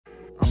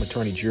I'm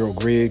attorney Gerald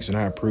Griggs, and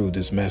I approve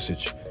this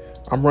message.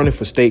 I'm running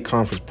for state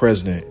conference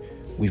president.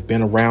 We've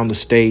been around the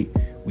state.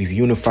 We've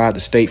unified the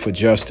state for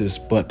justice,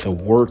 but the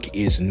work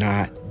is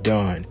not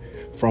done.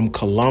 From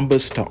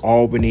Columbus to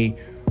Albany,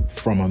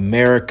 from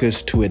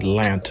Americas to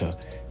Atlanta,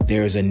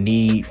 there is a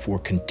need for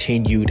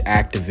continued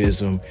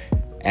activism,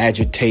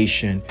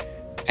 agitation,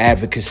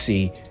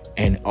 advocacy,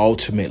 and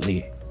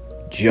ultimately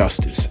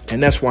justice.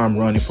 And that's why I'm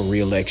running for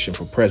re-election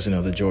for president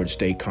of the Georgia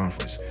State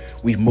Conference.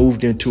 We've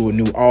moved into a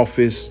new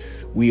office.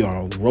 We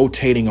are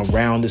rotating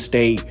around the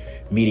state,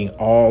 meeting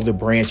all the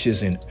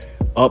branches and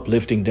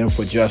uplifting them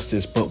for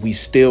justice, but we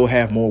still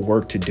have more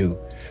work to do.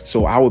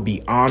 So I would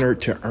be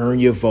honored to earn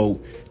your vote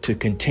to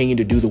continue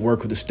to do the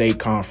work of the state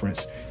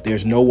conference.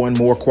 There's no one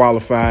more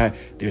qualified.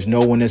 There's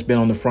no one that's been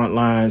on the front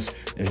lines.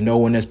 There's no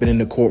one that's been in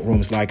the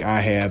courtrooms like I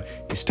have.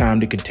 It's time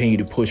to continue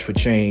to push for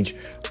change.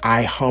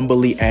 I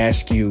humbly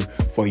ask you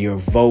for your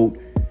vote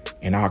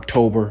in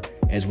October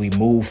as we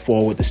move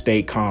forward the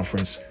state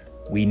conference.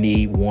 We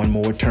need one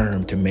more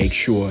term to make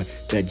sure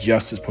that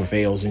justice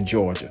prevails in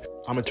Georgia.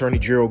 I'm attorney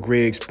Gerald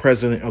Griggs,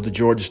 president of the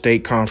Georgia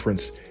State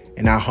Conference,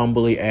 and I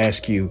humbly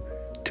ask you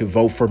to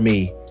vote for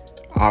me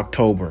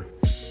October.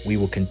 We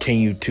will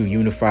continue to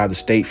unify the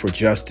state for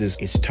justice.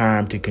 It's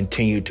time to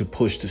continue to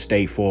push the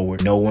state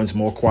forward. No one's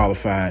more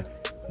qualified.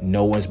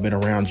 No one's been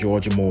around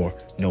Georgia more.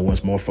 No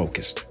one's more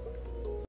focused.